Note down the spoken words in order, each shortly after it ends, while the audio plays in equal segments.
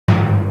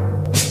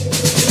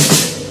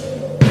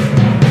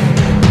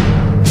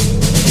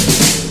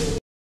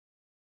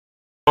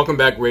Welcome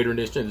back, Raider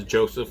Nation. It's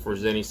Joseph for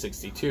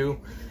Zenny62.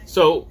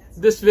 So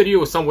this video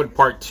is somewhat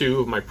part 2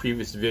 of my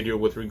previous video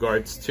with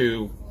regards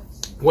to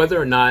whether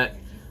or not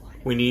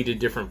we need a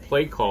different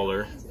play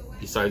caller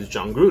besides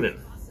Jon Gruden.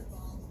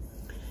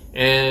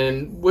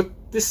 And what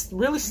this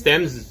really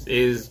stems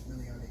is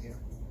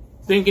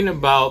thinking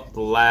about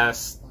the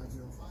last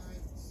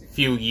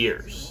few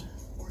years.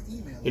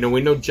 You know,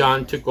 we know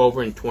Jon took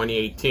over in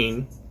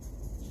 2018,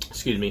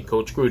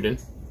 Coach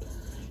Gruden,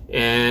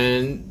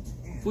 and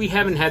we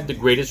haven't had the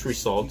greatest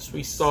results.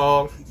 We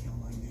saw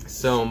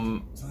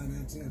some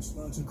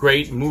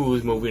great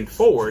moves moving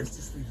forward,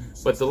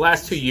 but the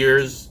last 2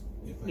 years,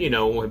 you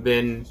know, have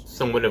been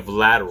somewhat of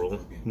lateral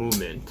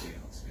movement.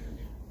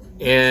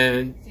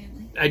 And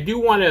I do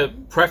want to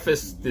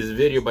preface this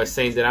video by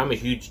saying that I'm a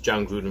huge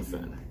Jon Gruden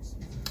fan.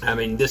 I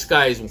mean, this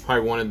guy is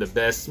probably one of the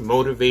best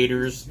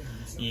motivators.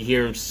 You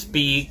hear him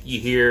speak, you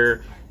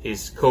hear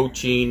his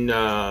coaching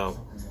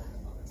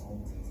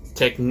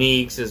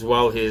techniques as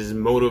well as his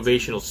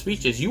motivational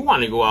speeches. You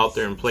want to go out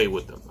there and play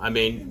with them. I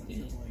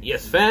mean,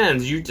 as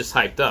fans, you're just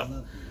hyped up.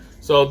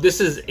 So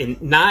this is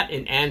not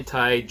an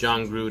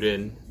anti-Jon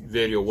Gruden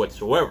video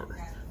whatsoever.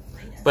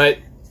 But,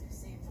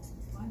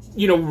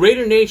 you know,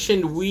 Raider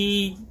Nation,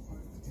 we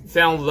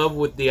fell in love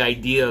with the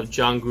idea of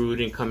Jon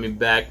Gruden coming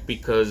back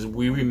because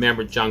we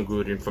remember Jon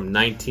Gruden from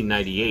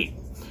 1998.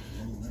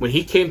 When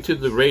he came to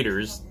the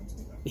Raiders,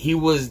 he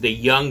was the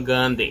young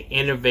gun, the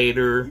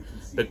innovator,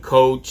 the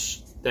coach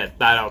that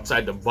thought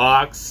outside the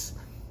box,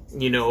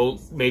 you know,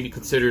 maybe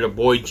considered a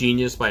boy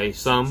genius by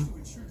some.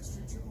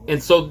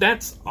 And so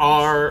that's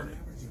our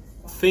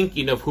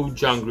thinking of who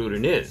Jon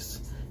Gruden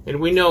is. And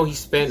we know he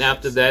spent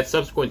after that,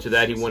 subsequent to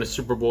that, he won a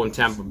Super Bowl in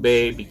Tampa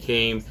Bay,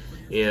 became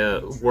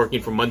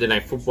working for Monday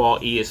Night Football,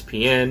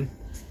 ESPN.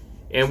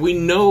 And we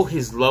know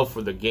his love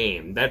for the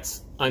game.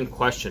 That's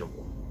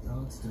unquestionable.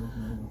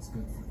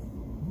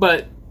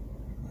 But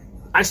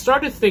I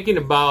started thinking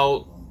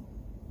about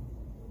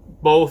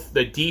both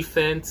the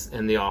defense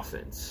and the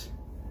offense.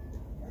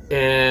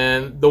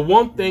 And the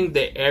one thing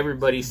that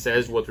everybody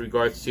says with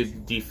regards to the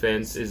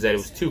defense is that it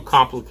was too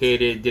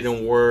complicated,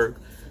 didn't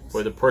work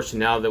for the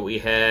personnel that we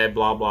had,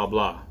 blah, blah,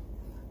 blah.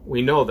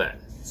 We know that.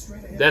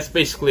 That's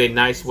basically a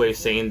nice way of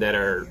saying that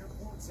our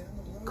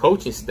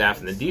coaching staff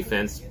in the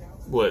defense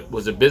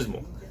was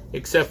abysmal,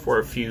 except for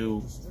a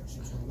few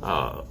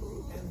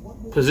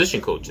position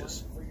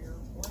coaches.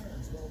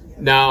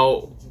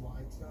 Now,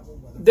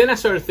 then I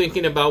started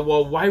thinking about,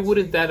 well, why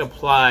wouldn't that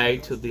apply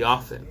to the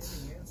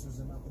offense?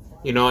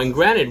 You know, and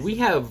granted, we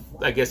have,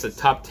 I guess, a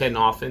top 10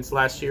 offense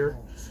last year,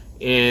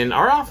 and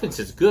our offense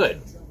is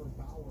good.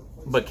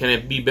 But can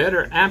it be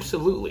better?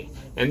 Absolutely.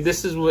 And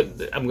this is what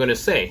I'm going to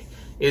say,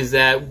 is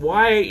that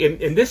why,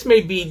 and this may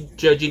be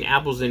judging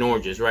apples and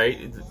oranges,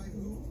 right?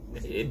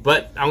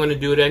 But I'm going to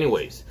do it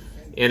anyways.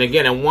 And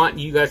again, I want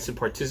you guys to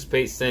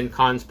participate, send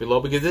comments below,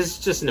 because this is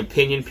just an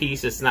opinion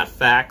piece. It's not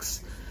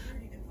facts.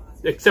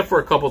 Except for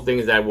a couple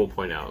things that I will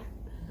point out.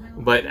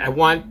 But I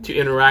want to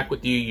interact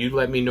with you. You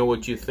let me know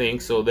what you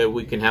think so that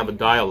we can have a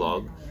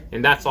dialogue.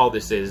 And that's all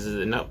this is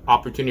an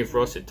opportunity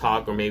for us to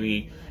talk or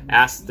maybe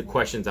ask the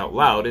questions out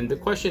loud. And the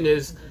question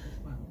is,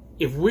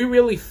 if we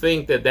really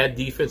think that that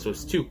defense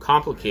was too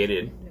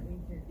complicated,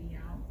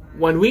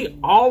 when we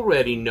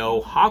already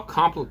know how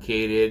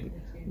complicated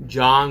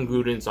Jon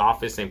Gruden's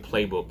offense and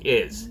playbook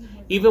is.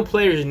 Even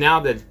players now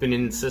that's been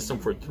in the system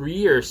for 3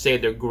 years say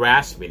they're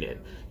grasping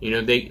it. You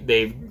know,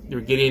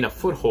 they're getting a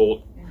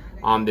foothold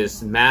on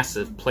this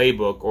massive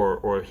playbook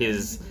or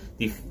his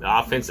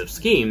offensive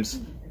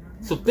schemes.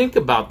 So think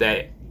about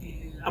that.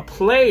 A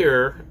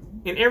player,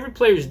 and every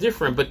player is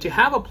different, but to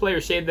have a player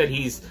say that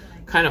he's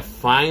kind of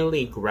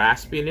finally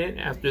grasping it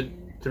after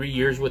 3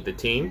 years with the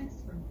team,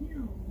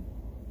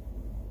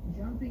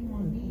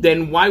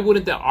 then why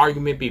wouldn't the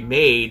argument be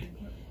made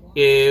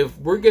if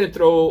we're going to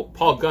throw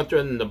Paul Gunther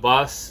in the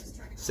bus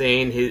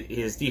saying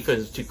his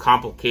defense is too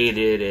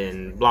complicated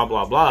and blah,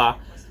 blah, blah,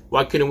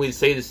 why couldn't we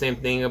say the same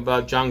thing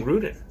about Jon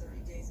Gruden?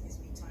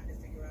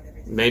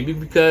 Maybe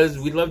because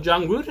we love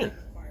Jon Gruden.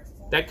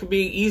 That could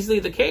be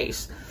easily the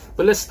case.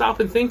 But let's stop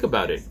and think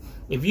about it.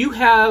 If you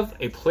have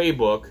a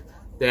playbook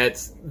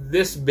that's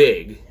this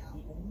big,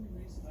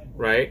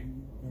 right?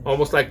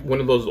 Almost like one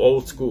of those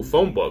old school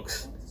phone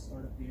books.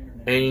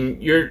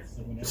 And you're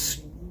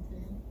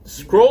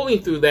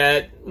scrolling through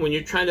that when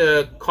you're trying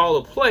to call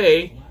a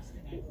play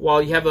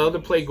while you have the other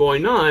play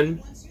going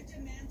on,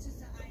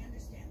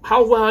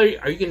 how well are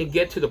you going to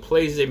get to the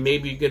plays that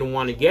maybe you're going to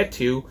want to get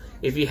to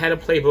if you had a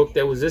playbook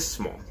that was this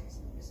small?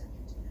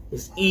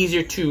 It's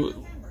easier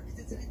to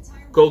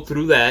go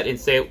through that and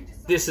say,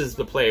 this is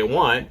the play I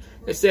want,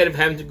 instead of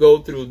having to go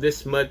through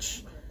this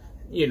much,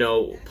 you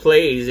know,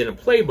 plays in a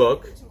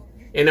playbook.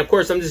 And of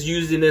course, I'm just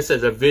using this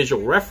as a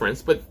visual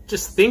reference, but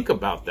just think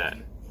about that.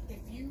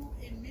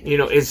 You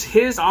know, is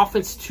his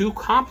offense too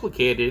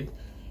complicated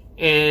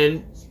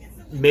and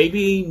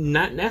maybe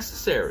not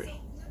necessary?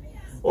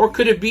 Or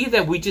could it be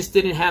that we just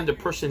didn't have the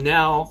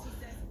personnel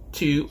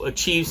to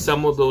achieve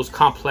some of those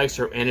complex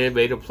or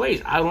innovative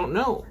plays? I don't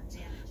know.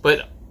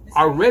 But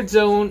our red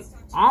zone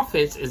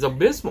offense is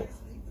abysmal.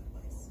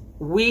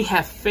 We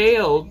have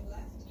failed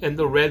in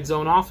the red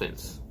zone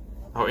offense,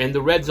 or in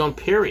the red zone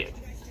period.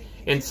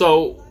 And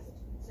so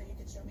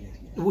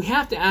we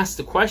have to ask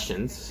the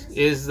questions,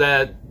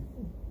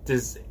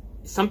 does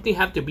something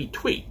have to be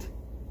tweaked?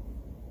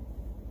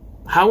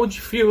 How would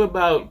you feel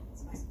about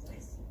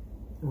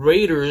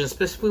Raiders,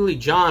 specifically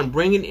Jon,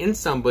 bringing in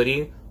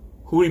somebody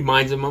who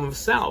reminds him of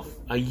himself?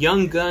 A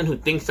young gun who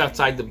thinks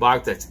outside the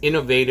box, that's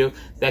innovative,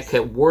 that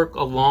can work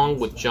along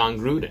with Jon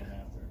Gruden.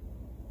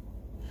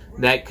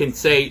 That can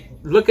say,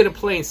 look at a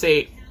play and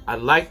say, I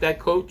like that,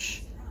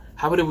 coach.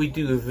 How about we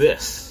do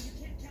this?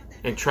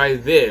 And try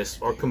this,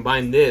 or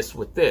combine this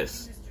with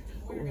this.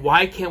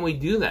 Why can't we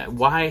do that?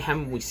 Why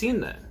haven't we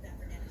seen that?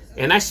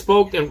 And I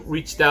spoke and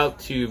reached out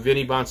to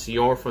Vinny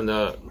Bonsignor from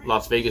the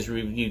Las Vegas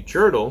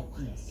Review-Journal.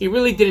 He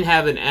really didn't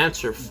have an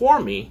answer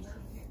for me.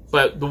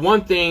 But the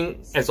one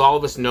thing, as all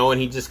of us know, and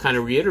he just kind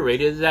of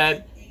reiterated, is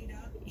that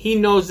he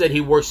knows that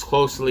he works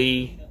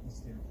closely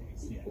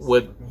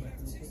with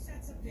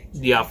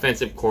the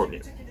offensive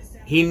coordinator.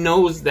 He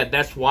knows that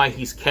that's why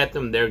he's kept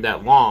them there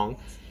that long.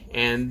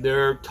 And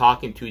they're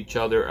talking to each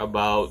other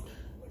about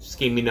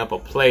scheming up a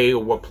play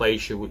or what play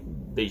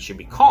they should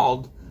be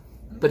called.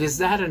 But is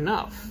that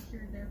enough?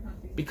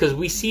 Because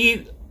we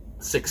see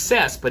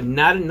success, but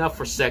not enough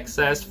for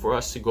success for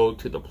us to go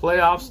to the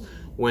playoffs,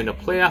 win a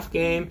playoff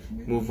game,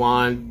 move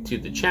on to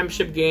the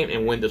championship game,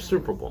 and win the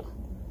Super Bowl.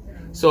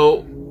 So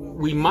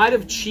we might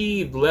have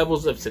achieved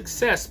levels of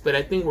success, but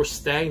I think we're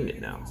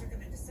stagnant now.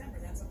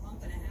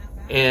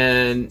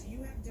 And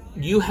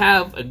you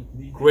have a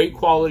great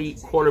quality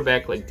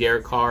quarterback like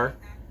Derek Carr.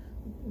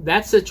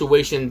 That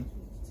situation,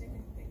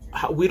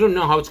 we don't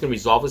know how it's going to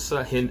resolve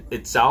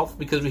itself,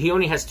 because he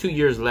only has 2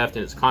 years left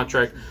in his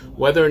contract.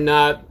 Whether or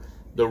not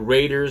the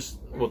Raiders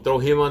will throw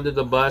him under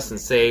the bus and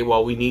say,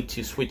 well, we need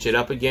to switch it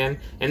up again.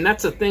 And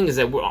that's the thing, is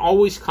that we're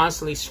always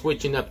constantly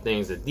switching up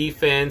things. The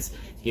defense,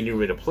 getting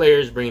rid of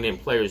players, bringing in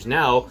players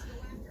now.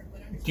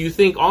 Do you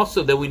think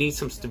also that we need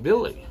some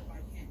stability?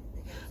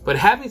 But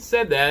having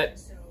said that,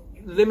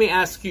 let me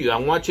ask you. I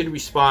want you to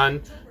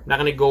respond. I'm not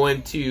going to go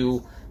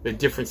into the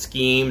different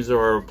schemes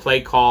or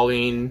play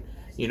calling,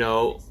 you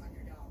know,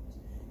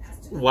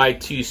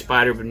 Y2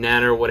 spider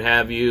banana or what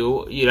have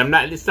you. You know,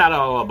 it's not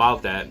all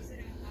about that.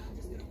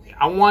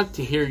 I want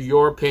to hear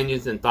your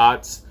opinions and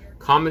thoughts.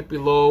 Comment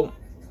below.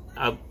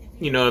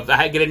 You know, if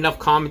I get enough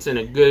comments and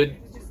a good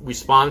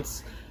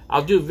response,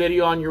 I'll do a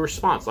video on your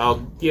response. I'll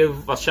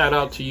give a shout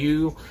out to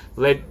you.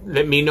 Let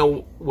me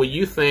know what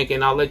you think,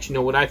 and I'll let you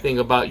know what I think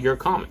about your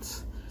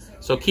comments.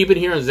 So keep it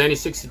here on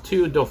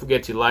Zenny62. Don't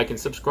forget to like and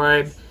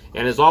subscribe.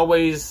 And as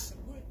always,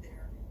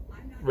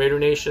 Raider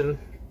Nation,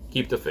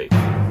 keep the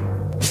faith.